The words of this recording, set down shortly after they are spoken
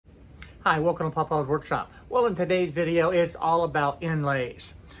Hi, welcome to Papa's Workshop. Well, in today's video, it's all about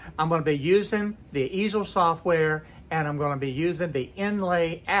inlays. I'm going to be using the Easel software and I'm going to be using the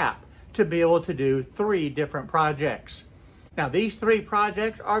Inlay app to be able to do 3 different projects. Now, these 3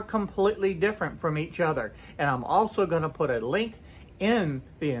 projects are completely different from each other, and I'm also going to put a link in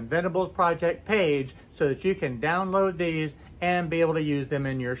the Inventables project page so that you can download these and be able to use them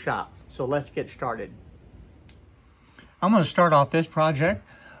in your shop. So let's get started. I'm going to start off this project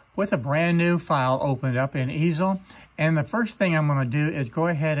with a brand new file opened up in Easel. And the first thing I'm going to do is go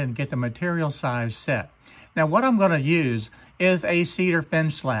ahead and get the material size set. Now what I'm going to use is a cedar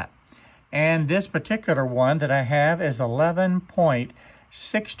fin slat. And this particular one that I have is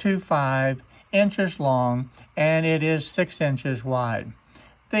 11.625 inches long and it is 6 inches wide.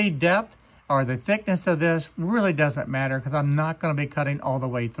 The depth or the thickness of this really doesn't matter because I'm not going to be cutting all the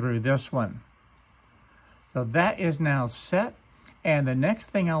way through this one. So that is now set. And the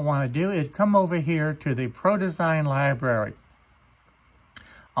next thing I want to do is come over here to the Pro Design library.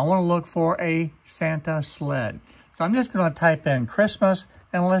 I want to look for a Santa sled. So I'm just going to type in Christmas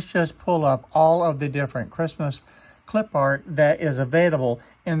and let's just pull up all of the different Christmas clip art that is available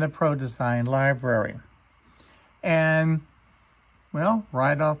in the Pro Design library. And well,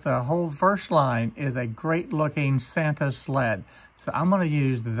 right off the whole first line is a great looking Santa sled. So I'm going to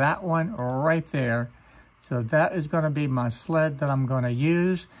use that one right there. So that is going to be my sled that I'm going to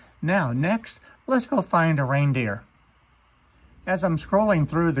use. Now, next, let's go find a reindeer. As I'm scrolling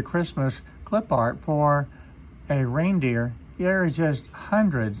through the Christmas clip art for a reindeer, there are just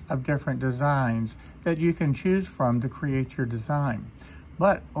hundreds of different designs that you can choose from to create your design.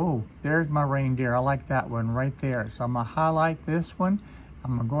 But, oh, there's my reindeer. I like that one right there. So I'm going to highlight this one.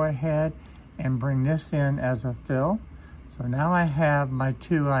 I'm going to go ahead and bring this in as a fill. So now I have my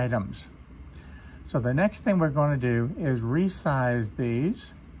 2 items. So the next thing we're going to do is resize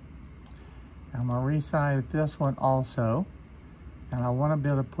these. I'm going to resize this one also. And I want to be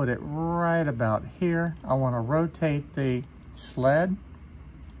able to put it right about here. I want to rotate the sled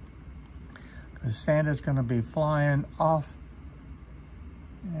because Santa's going to be flying off.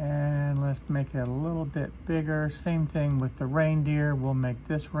 And let's make it a little bit bigger. Same thing with the reindeer. We'll make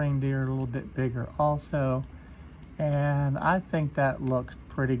this reindeer a little bit bigger also. And I think that looks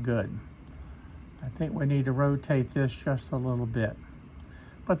pretty good. I think we need to rotate this just a little bit.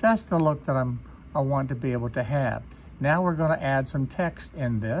 But that's the look that I want to be able to have. Now we're going to add some text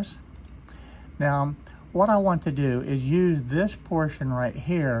in this. Now, what I want to do is use this portion right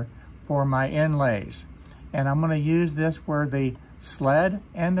here for my inlays. And I'm going to use this where the sled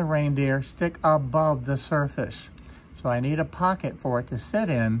and the reindeer stick above the surface. So I need a pocket for it to sit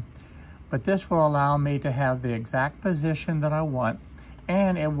in, but this will allow me to have the exact position that I want.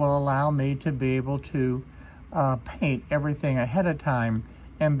 And it will allow me to be able to paint everything ahead of time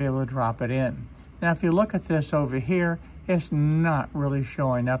and be able to drop it in. Now, if you look at this over here, it's not really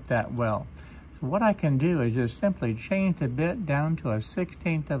showing up that well. So what I can do is just simply change the bit down to a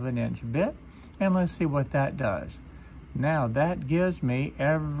 1/16 of an inch bit, and let's see what that does. Now, that gives me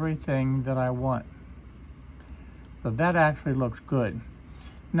everything that I want. So that actually looks good.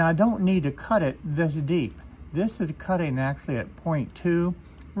 Now, I don't need to cut it this deep. This is cutting actually at 0.2.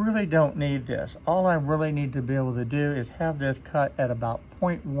 Really don't need this. All I really need to be able to do is have this cut at about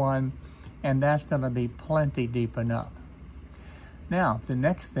 0.1, and that's going to be plenty deep enough. Now, the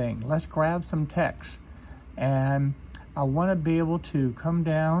next thing, let's grab some text. And I want to be able to come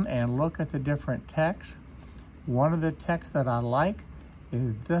down and look at the different text. One of the texts that I like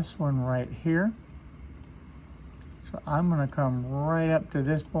is this one right here. So I'm going to come right up to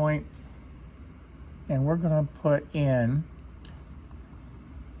this point. And we're going to put in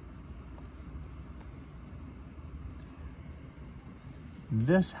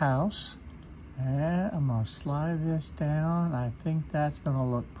this house. And I'm going to slide this down. I think that's going to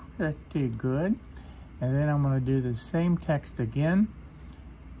look pretty good. And then I'm going to do the same text again.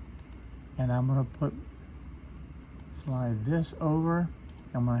 And I'm going to slide this over.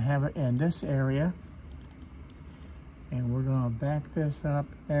 I'm going to have it in this area. And we're going to back this up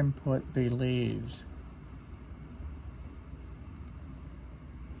and put the leaves.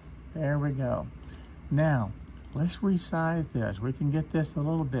 There we go. Now, let's resize this. We can get this a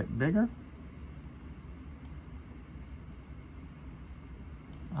little bit bigger.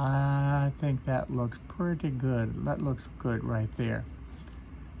 I think that looks pretty good. That looks good right there.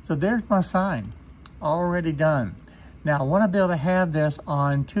 So there's my sign, already done. Now, I want to be able to have this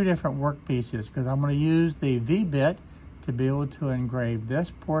on 2 different work pieces because I'm going to use the V-bit to be able to engrave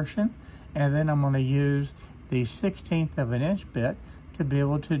this portion. And then I'm going to use the 1/16 of an inch bit to be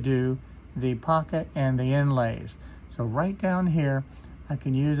able to do the pocket and the inlays. So right down here, I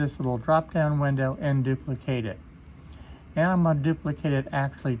can use this little drop-down window and duplicate it. And I'm going to duplicate it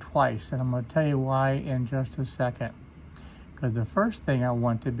actually twice, and I'm going to tell you why in just a second. Because the first thing I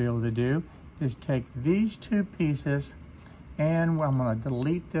want to be able to do is take these two pieces and I'm going to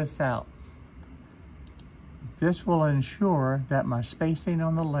delete this out. This will ensure that my spacing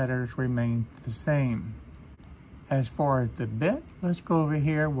on the letters remains the same. As far as the bit, let's go over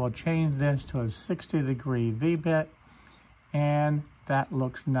here. We'll change this to a 60-degree V-bit, and that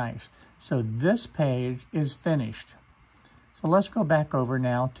looks nice. So this page is finished. So let's go back over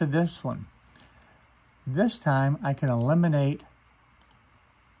now to this one. This time I can eliminate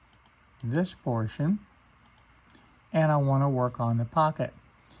this portion, and I want to work on the pocket.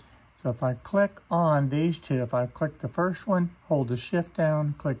 So if I click on these two, if I click the first one, hold the shift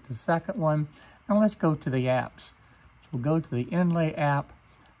down, click the second one, and let's go to the apps. So we'll go to the Inlay app.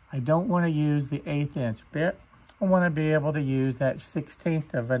 I don't want to use the 1/8 inch bit. I want to be able to use that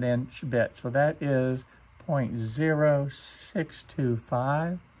 1/16 of an inch bit. So that is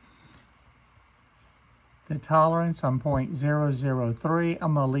 0.0625. The tolerance on 0.003,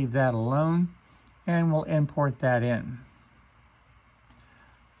 I'm going to leave that alone, and we'll import that in.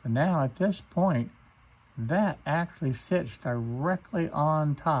 So now at this point, that actually sits directly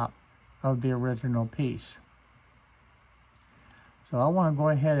on top of the original piece. So I want to go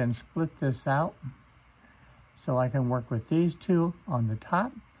ahead and split this out so I can work with these two on the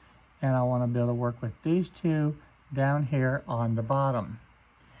top, and I want to be able to work with these two down here on the bottom.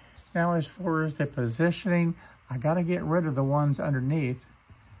 Now as far as the positioning, I got to get rid of the ones underneath.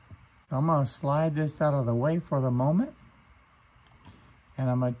 So I'm going to slide this out of the way for the moment. And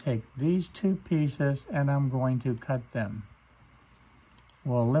I'm going to take these two pieces and I'm going to cut them.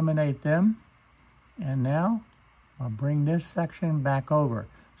 We'll eliminate them. And now I'll bring this section back over.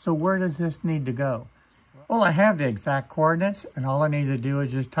 So where does this need to go? Well, I have the exact coordinates, and all I need to do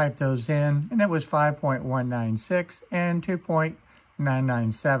is just type those in. And it was 5.196 and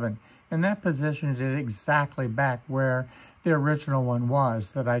 2.997. And that positions it exactly back where the original one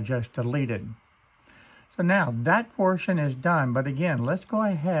was that I just deleted. So now that portion is done, but again, let's go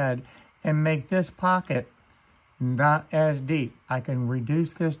ahead and make this pocket not as deep. I can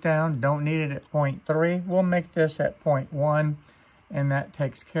reduce this down, don't need it at 0.3. We'll make this at 0.1, and that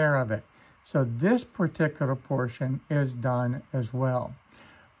takes care of it. So this particular portion is done as well.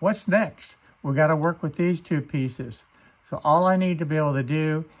 What's next? We got to work with these two pieces. So all I need to be able to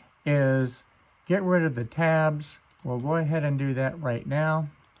do is get rid of the tabs. We'll go ahead and do that right now.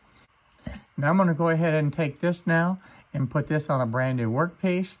 Now I'm going to go ahead and take this now and put this on a brand new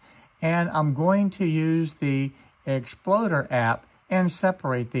workpiece, and I'm going to use the Exploder app and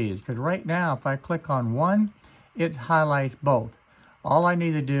separate these, because right now if I click on one, it highlights both. All I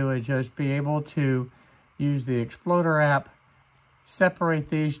need to do is just be able to use the Exploder app, separate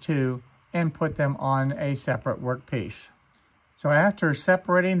these two, and put them on a separate workpiece. So after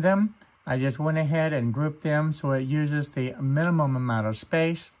separating them, I just went ahead and grouped them so it uses the minimum amount of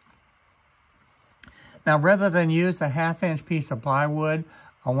space. Now, rather than use a 1/2 inch piece of plywood,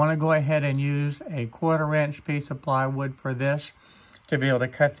 I want to go ahead and use a 1/4 inch piece of plywood for this to be able to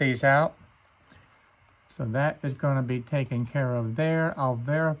cut these out. So that is going to be taken care of there. I'll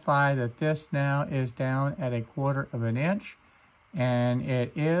verify that this now is down at 1/4 inch, and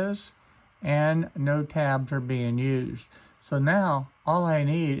it is, and no tabs are being used. So now all I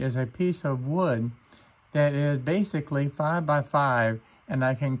need is a piece of wood that is basically 5 by 5, and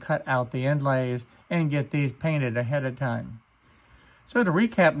I can cut out the inlays and get these painted ahead of time. So to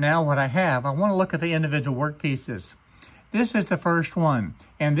recap now what I have, I want to look at the individual workpieces. This is the first one,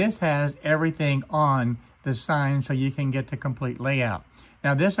 and this has everything on the sign so you can get the complete layout.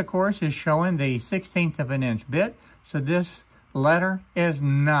 Now this, of course, is showing the 1/16 of an inch bit, so this letter is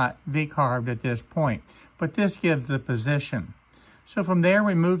not V-carved at this point, but this gives the position. So from there,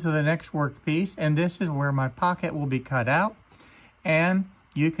 we move to the next workpiece, and this is where my pocket will be cut out. And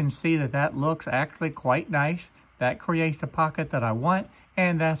you can see that that looks actually quite nice. That creates the pocket that I want,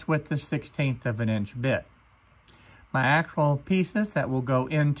 and that's with the 1/16 of an inch bit. My actual pieces that will go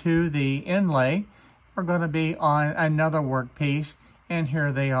into the inlay are going to be on another workpiece, and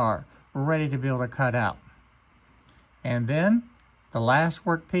here they are, ready to be able to cut out. And then the last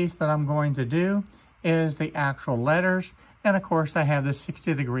workpiece that I'm going to do is the actual letters, and of course I have the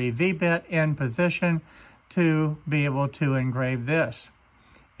 60-degree V-bit in position to be able to engrave this.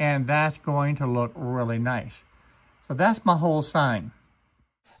 And that's going to look really nice. So that's my whole sign.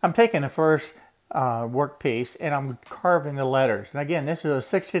 I'm taking the first workpiece and I'm carving the letters. And again, this is a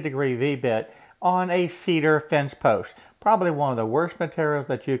 60-degree V-bit on a cedar fence post. Probably one of the worst materials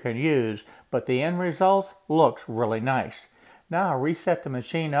that you can use, but the end result looks really nice. Now I reset the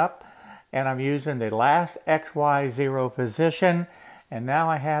machine up and I'm using the last XY0 position, and now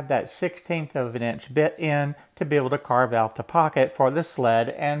I have that 1/16 of an inch bit in to be able to carve out the pocket for the sled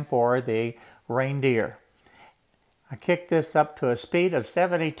and for the reindeer. I kicked this up to a speed of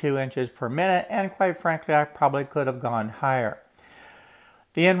 72 inches per minute, and quite frankly I probably could have gone higher.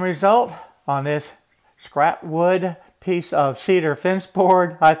 The end result on this scrap wood piece of cedar fence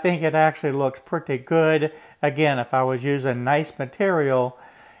board, I think it actually looks pretty good. Again, if I was using nice material,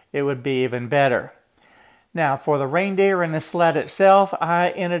 it would be even better. Now for the reindeer and the sled itself, I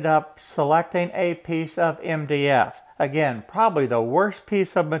ended up selecting a piece of MDF. Again, probably the worst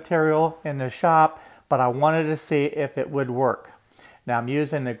piece of material in the shop, but I wanted to see if it would work. Now I'm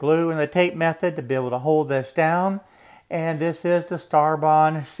using the glue and the tape method to be able to hold this down. And this is the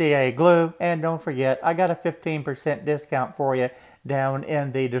Starbond CA glue. And don't forget, I got a 15% discount for you down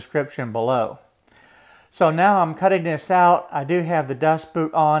in the description below. So now I'm cutting this out. I do have the dust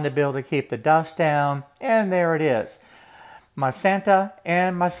boot on to be able to keep the dust down. And there it is. My Santa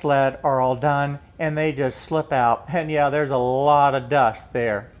and my sled are all done, and they just slip out. And yeah, there's a lot of dust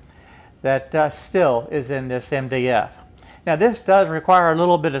there that still is in this MDF. Now this does require a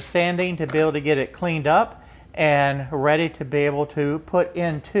little bit of sanding to be able to get it cleaned up and ready to be able to put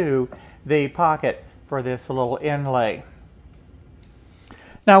into the pocket for this little inlay.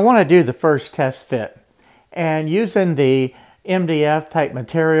 Now I want to do the first test fit, and using the MDF type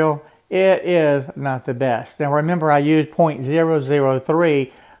material, it is not the best. Now remember, I used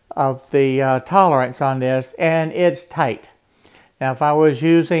 0.003 of the tolerance on this, and it's tight. Now if I was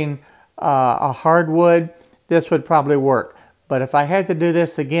using a hardwood, this would probably work. But if I had to do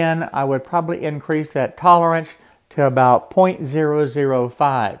this again, I would probably increase that tolerance to about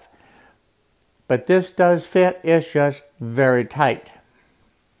 0.005. But this does fit, it's just very tight.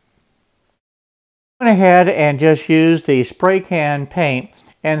 I went ahead and just used the spray can paint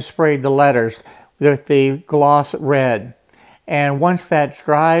and sprayed the letters with the gloss red. And once that's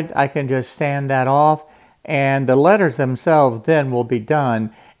dried, I can just sand that off, and the letters themselves then will be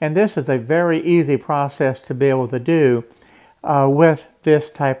done. And this is a very easy process to be able to do with this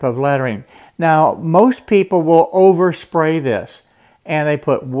type of lettering. Now, most people will overspray this, and they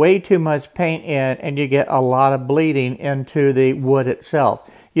put way too much paint in, and you get a lot of bleeding into the wood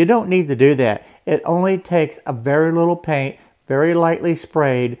itself. You don't need to do that. It only takes a very little paint, very lightly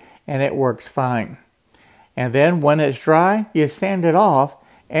sprayed, and it works fine. And then when it's dry, you sand it off,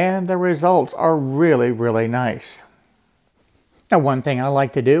 and the results are really, really nice. Now, one thing I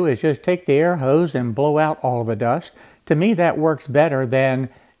like to do is just take the air hose and blow out all of the dust. To me, that works better than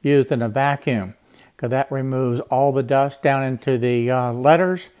using a vacuum, because that removes all the dust down into the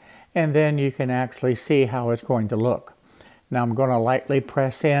letters, and then you can actually see how it's going to look. Now I'm going to lightly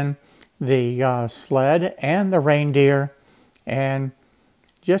press in the sled and the reindeer, and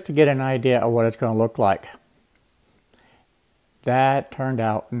just to get an idea of what it's going to look like. That turned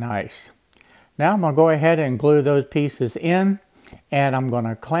out nice. Now I'm going to go ahead and glue those pieces in, and I'm going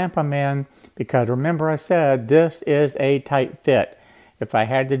to clamp them in, because remember I said this is a tight fit. If I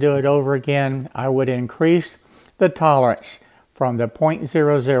had to do it over again, I would increase the tolerance from the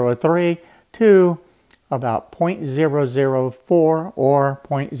 0.003 to about 0.004 or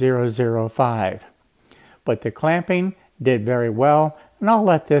 0.005. But the clamping did very well, and I'll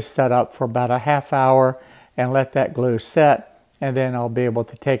let this set up for about a half hour and let that glue set, and then I'll be able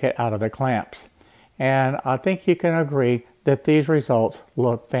to take it out of the clamps. And I think you can agree that these results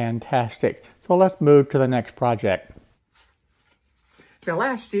look fantastic. So let's move to the next project. Now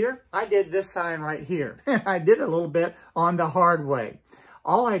last year, I did this sign right here. I did a little bit on the hard way.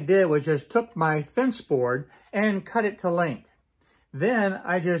 All I did was just took my fence board and cut it to length. Then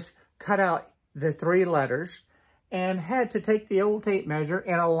I just cut out the 3 letters and had to take the old tape measure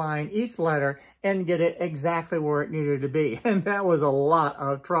and align each letter and get it exactly where it needed to be. And that was a lot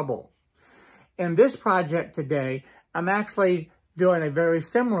of trouble. In this project today, I'm actually doing a very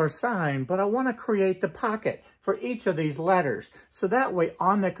similar sign, but I want to create the pocket for each of these letters. So that way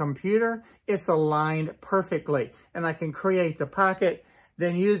on the computer, it's aligned perfectly. And I can create the pocket.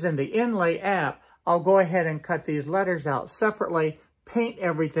 Then using the Inlay app, I'll go ahead and cut these letters out separately, paint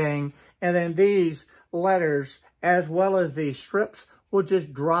everything, and then these letters, as well as these strips, will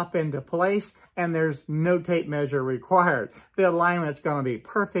just drop into place, and there's no tape measure required. The alignment's going to be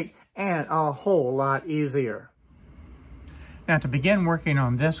perfect and a whole lot easier. Now to begin working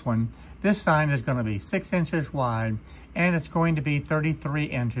on this one, this sign is going to be 6 inches wide, and it's going to be 33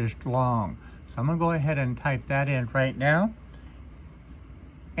 inches long. So I'm going to go ahead and type that in right now.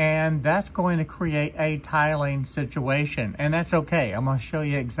 And that's going to create a tiling situation, and that's okay. I'm going to show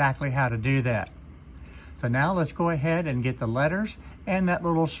you exactly how to do that. So now let's go ahead and get the letters and that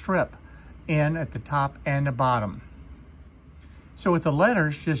little strip in at the top and the bottom. So with the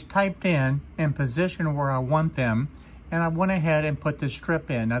letters just typed in and positioned where I want them, and I went ahead and put the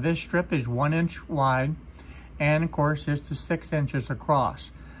strip in. Now this strip is 1 inch wide, and of course it's 6 inches across.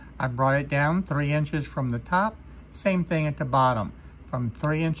 I brought it down 3 inches from the top, same thing at the bottom. From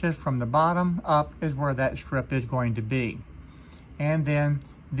 3 inches from the bottom up is where that strip is going to be. And then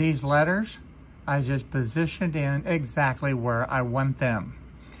these letters, I just positioned in exactly where I want them.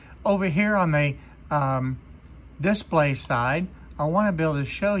 Over here on the display side, I want to be able to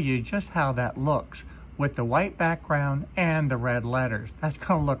show you just how that looks with the white background and the red letters. That's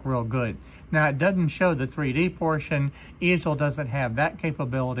going to look real good. Now it doesn't show the 3D portion. Easel doesn't have that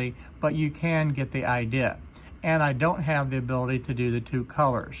capability, but you can get the idea. And I don't have the ability to do the 2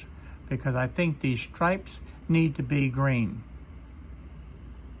 colors because I think these stripes need to be green.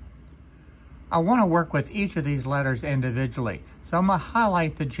 I want to work with each of these letters individually. So I'm going to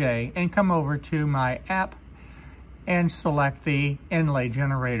highlight the J and come over to my app and select the inlay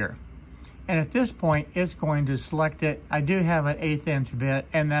generator. And at this point, it's going to select it. I do have an 1/8 inch bit,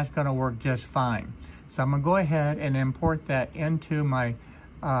 and that's going to work just fine. So I'm going to go ahead and import that into my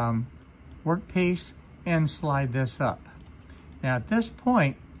workpiece and slide this up. Now at this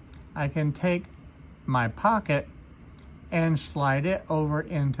point, I can take my pocket and slide it over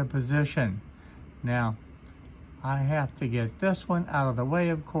into position. Now, I have to get this one out of the way,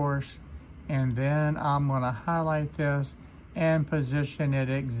 of course, and then I'm going to highlight this and position it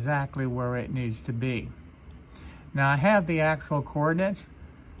exactly where it needs to be. Now I have the actual coordinates,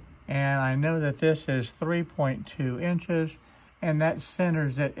 and I know that this is 3.2 inches, and that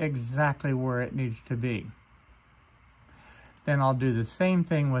centers it exactly where it needs to be. Then I'll do the same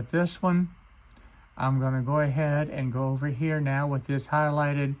thing with this one. I'm going to go ahead and go over here now with this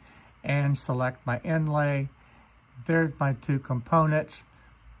highlighted and select my inlay. There's my 2 components.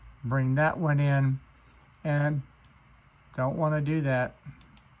 Bring that one in, and don't want to do that.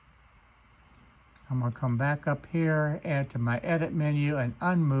 I'm going to come back up here, add to my edit menu and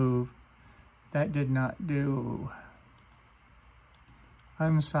unmove. That did not do.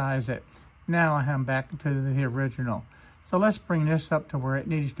 Unsize it. Now I am back to the original. So let's bring this up to where it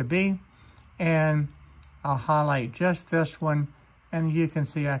needs to be, and I'll highlight just this one, and you can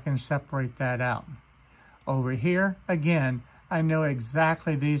see I can separate that out. Over here, again, I know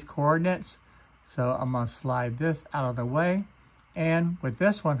exactly these coordinates, so I'm going to slide this out of the way, and with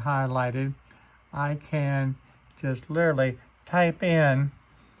this one highlighted, I can just literally type in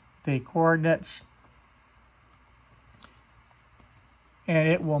the coordinates, and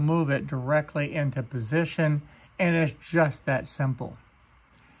it will move it directly into position, and it's just that simple.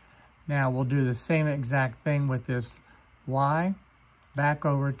 Now we'll do the same exact thing with this Y. Back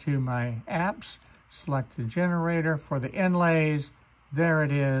over to my apps, select the generator for the inlays. There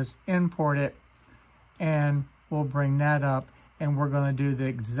it is, import it, and we'll bring that up, and we're going to do the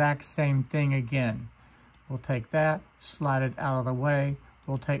exact same thing again. We'll take that, slide it out of the way.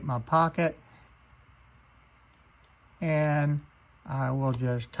 We'll take my pocket, and I will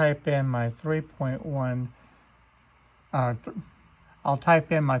just type in my 3.1, I'll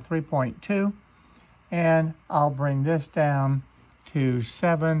type in my 3.2, and I'll bring this down to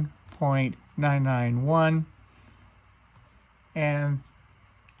 7.991, and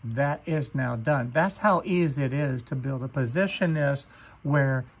that is now done. That's how easy it is to build a position this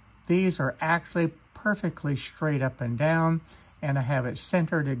where these are actually perfectly straight up and down, and I have it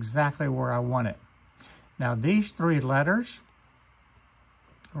centered exactly where I want it. Now these 3 letters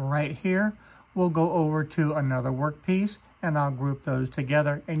right here will go over to another workpiece, and I'll group those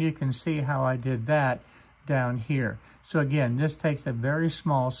together, and you can see how I did that down here. So again, this takes a very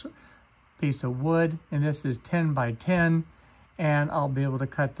small piece of wood, and this is 10 by 10, and I'll be able to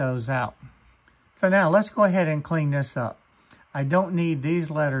cut those out. So now let's go ahead and clean this up. I don't need these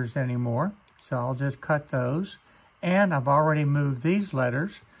letters anymore, so I'll just cut those, and I've already moved these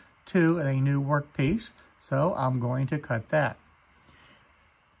letters to a new workpiece, so I'm going to cut that.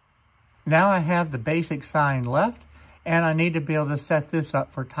 Now I have the basic sign left, and I need to be able to set this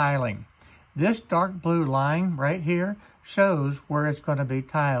up for tiling. This dark blue line right here shows where it's going to be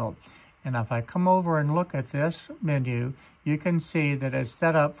tiled. And if I come over and look at this menu, you can see that it's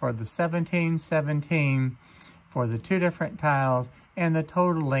set up for the 1717 for the 2 different tiles, and the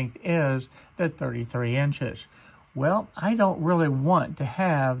total length is the 33 inches. Well, I don't really want to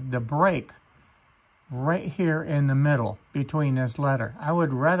have the break right here in the middle between this letter. I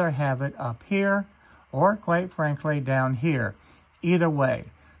would rather have it up here, or quite frankly down here. Either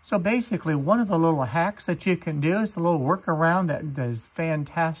way. So basically, one of the little hacks that you can do is a little workaround that is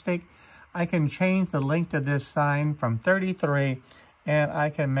fantastic. I can change the length of this sign from 33 and I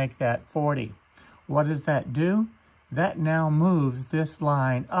can make that 40. What does that do? That now moves this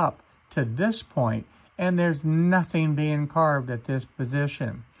line up to this point, and there's nothing being carved at this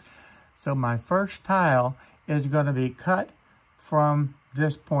position. So my first tile is going to be cut from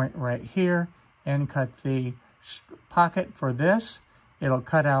this point right here and cut the pocket for this. It'll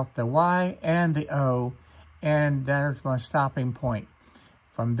cut out the Y and the O, and there's my stopping point.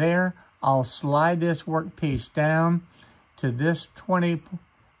 From there, I'll slide this workpiece down to this 20,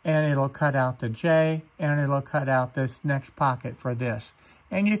 and it'll cut out the J, and it'll cut out this next pocket for this.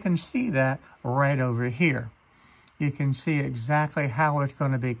 And you can see that right over here. You can see exactly how it's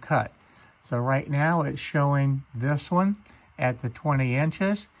going to be cut. So right now it's showing this one at the 20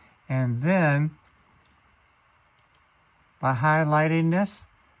 inches, and then by highlighting this,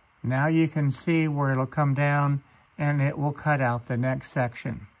 now you can see where it'll come down and it will cut out the next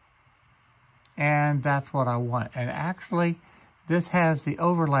section. And that's what I want. And actually, this has the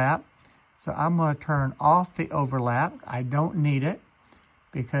overlap, so I'm going to turn off the overlap. I don't need it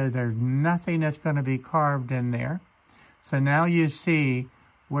because there's nothing that's going to be carved in there. So now you see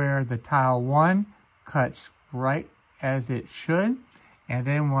where the tile 1 cuts right as it should. And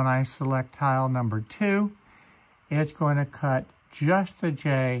then when I select tile number 2, it's going to cut just the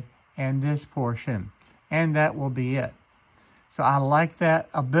J and this portion. And that will be it. So I like that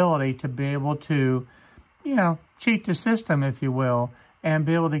ability to be able to, you know, cheat the system, if you will, and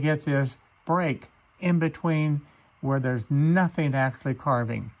be able to get this break in between where there's nothing actually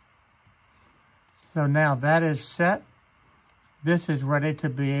carving. So now that is set. This is ready to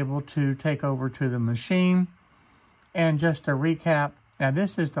be able to take over to the machine. And just to recap, now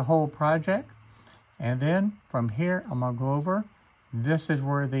this is the whole project. And then from here, I'm going to go over. This is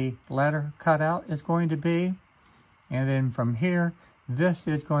where the letter cutout is going to be. And then from here, this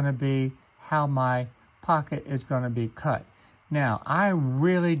is going to be how my pocket is going to be cut. Now, I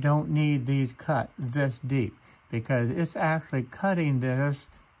really don't need these cut this deep because it's actually cutting this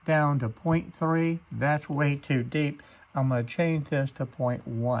down to 0.3. That's way too deep. I'm going to change this to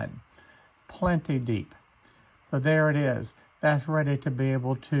 0.1. Plenty deep. So there it is. That's ready to be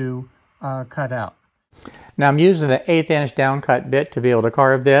able to cut out. Now I'm using the 1/8 inch downcut bit to be able to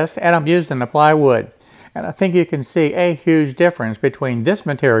carve this, and I'm using the plywood. And I think you can see a huge difference between this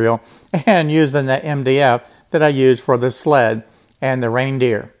material and using the MDF that I use for the sled and the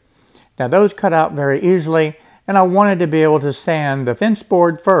reindeer. Now those cut out very easily, and I wanted to be able to sand the fence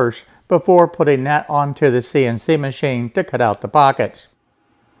board first before putting that onto the CNC machine to cut out the pockets.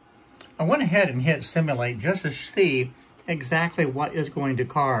 I went ahead and hit simulate just to see exactly what is going to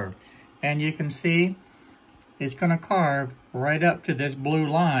carve. And you can see it's going to carve right up to this blue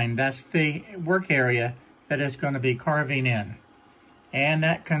line. That's the work area that it's going to be carving in. And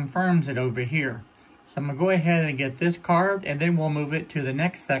that confirms it over here. So I'm going to go ahead and get this carved, and then we'll move it to the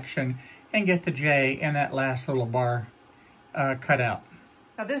next section and get the J and that last little bar cut out.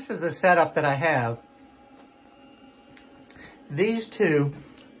 Now this is the setup that I have. These two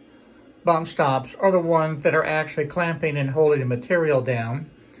bump stops are the ones that are actually clamping and holding the material down.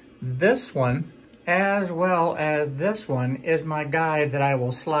 This one, as well as this one, is my guide that I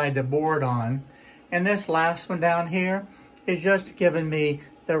will slide the board on. And this last one down here is just giving me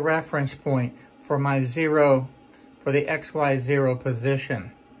the reference point for my 0, for the XY0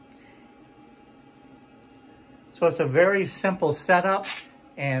 position. So it's a very simple setup,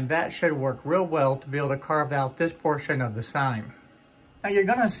 and that should work real well to be able to carve out this portion of the sign. Now you're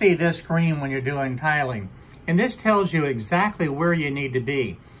going to see this screen when you're doing tiling, and this tells you exactly where you need to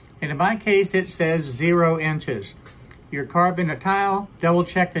be. And in my case, it says 0 inches. You're carving a tile, double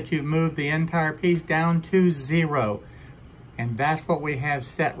check that you've moved the entire piece down to 0. And that's what we have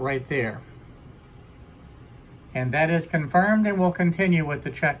set right there. And that is confirmed, and we'll continue with the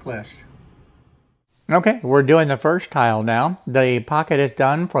checklist. Okay, we're doing the first tile now. The pocket is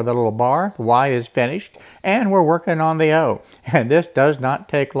done for the little bar, the Y is finished, and we're working on the O. And this does not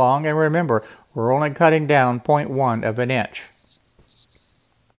take long, and remember, we're only cutting down 0.1 of an inch.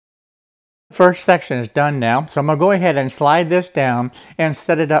 First section is done now, so I'm going to go ahead and slide this down and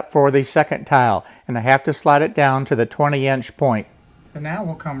set it up for the second tile. And I have to slide it down to the 20-inch point. So now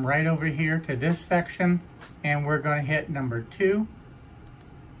we'll come right over here to this section, and we're going to hit number 2.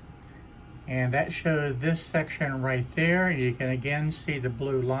 And that shows this section right there. You can again see the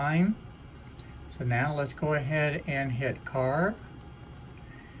blue line. So now let's go ahead and hit carve.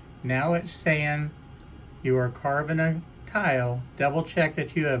 Now it's saying you are carving a tile. Double check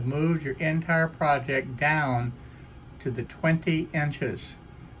that you have moved your entire project down to the 20 inches.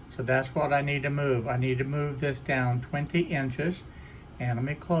 So that's what I need to move. I need to move this down 20 inches. And let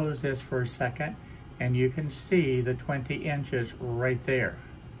me close this for a second, and you can see the 20 inches right there.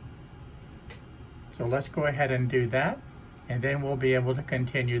 So let's go ahead and do that, and then we'll be able to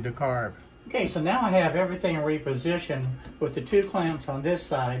continue the carve. Okay, so now I have everything repositioned with the 2 clamps on this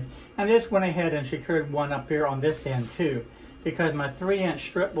side. I just went ahead and secured one up here on this end too, because my 3-inch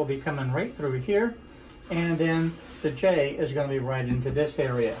strip will be coming right through here, and then the J is going to be right into this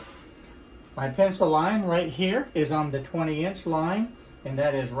area. My pencil line right here is on the 20-inch line, and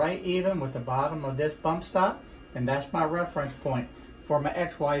that is right even with the bottom of this bump stop, and that's my reference point for my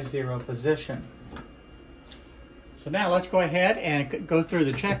XY0 position. So now let's go ahead and go through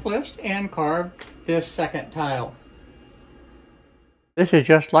the checklist and carve this second tile. This is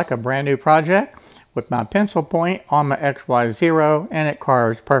just like a brand new project with my pencil point on my XY0, and it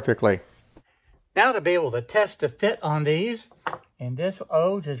carves perfectly. Now to be able to test the fit on these, and this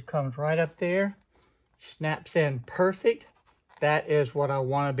O just comes right up there, snaps in perfect. That is what I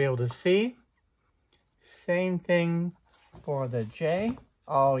want to be able to see. Same thing for the J.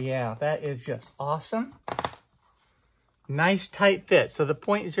 Oh yeah, that is just awesome. Nice tight fit. So the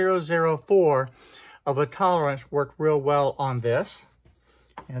 0.004 of a tolerance worked real well on this.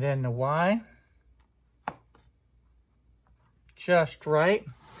 And then the Y, just right.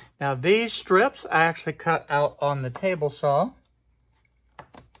 Now these strips I actually cut out on the table saw,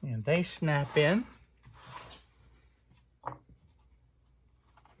 and they snap in.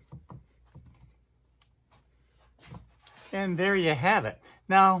 And there you have it.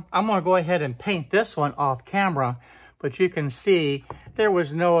 Now I'm going to go ahead and paint this one off camera, but you can see there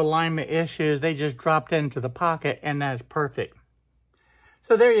was no alignment issues. They just dropped into the pocket, and that's perfect.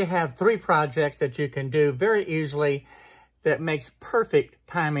 So there you have 3 projects that you can do very easily that makes perfect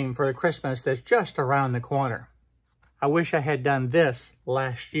timing for the Christmas that's just around the corner. I wish I had done this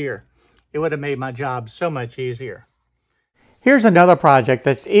last year. It would have made my job so much easier. Here's another project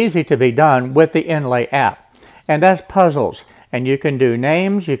that's easy to be done with the Inlay app, and that's puzzles. And you can do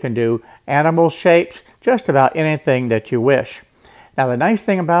names, you can do animal shapes, just about anything that you wish. Now the nice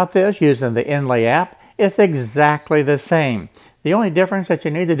thing about this, using the Inlay app, is exactly the same. The only difference that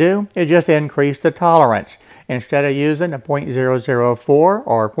you need to do is just increase the tolerance. Instead of using a 0.004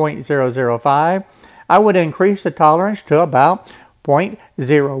 or 0.005, I would increase the tolerance to about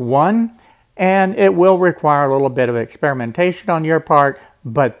 0.01, and it will require a little bit of experimentation on your part,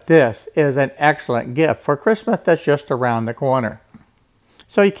 but this is an excellent gift for Christmas that's just around the corner.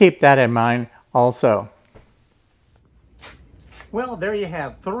 So you keep that in mind also. Well, there you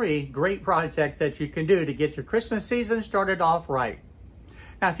have 3 great projects that you can do to get your Christmas season started off right.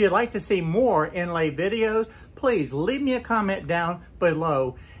 Now, if you'd like to see more inlay videos, please leave me a comment down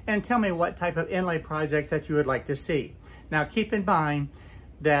below and tell me what type of inlay project that you would like to see. Now, keep in mind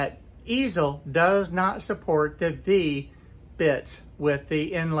that Easel does not support the V bits with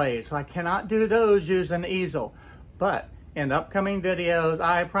the inlays, so I cannot do those using Easel. But in upcoming videos,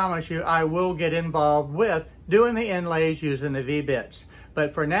 I promise you I will get involved with doing the inlays using the V bits.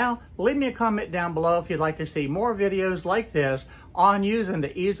 But for now, leave me a comment down below if you'd like to see more videos like this on using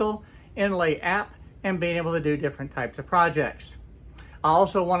the Easel Inlay app and being able to do different types of projects. I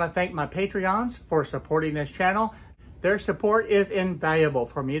also want to thank my Patreons for supporting this channel. Their support is invaluable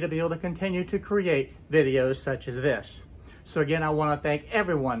for me to be able to continue to create videos such as this. So again, I want to thank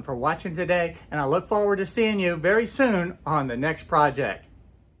everyone for watching today, and I look forward to seeing you very soon on the next project.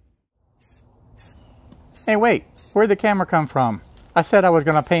 Hey, wait, where'd the camera come from? I said I was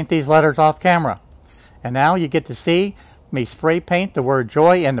going to paint these letters off camera. And now you get to see me spray paint the word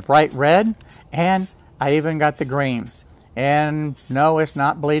joy in the bright red, and I even got the green. And no, it's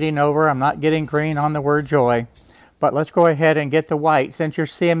not bleeding over. I'm not getting green on the word joy. But let's go ahead and get the white since you're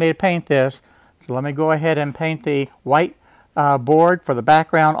seeing me paint this. So let me go ahead and paint the white board for the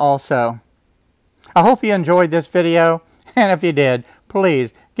background also. I hope you enjoyed this video, and if you did,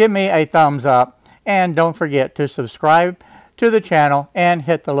 please give me a thumbs up, and don't forget to subscribe to the channel and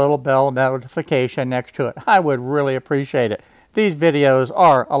hit the little bell notification next to it. I would really appreciate it. These videos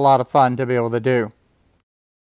are a lot of fun to be able to do.